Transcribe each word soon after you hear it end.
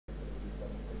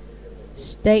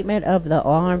Statement of the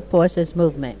Armed Forces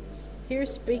Movement. Here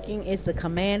speaking is the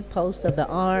command post of the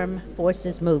Armed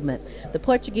Forces Movement. The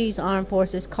Portuguese Armed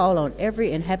Forces call on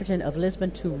every inhabitant of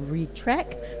Lisbon to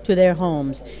retract to their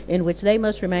homes, in which they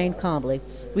must remain calmly.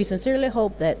 We sincerely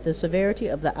hope that the severity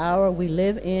of the hour we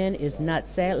live in is not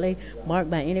sadly marked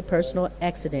by any personal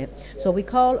accident. So we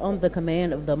call on the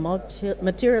command of the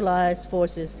materialized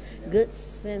forces good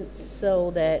sense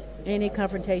so that any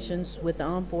confrontations with the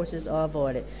armed forces are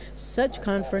avoided. Such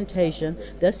confrontation,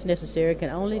 thus necessary, can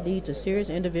only lead to serious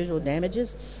individual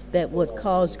damages that would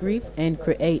cause grief and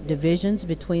create divisions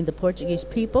between the Portuguese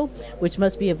people, which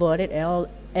must be avoided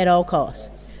at all costs.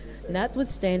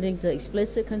 Notwithstanding the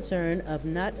explicit concern of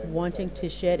not wanting to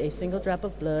shed a single drop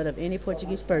of blood of any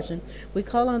Portuguese person, we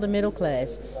call on the middle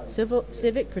class,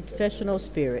 civic professional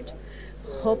spirit,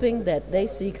 hoping that they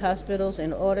seek hospitals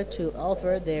in order to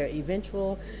offer their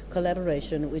eventual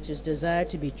collaboration, which is desired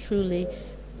to be truly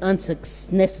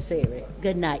unnecessary.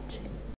 Good night.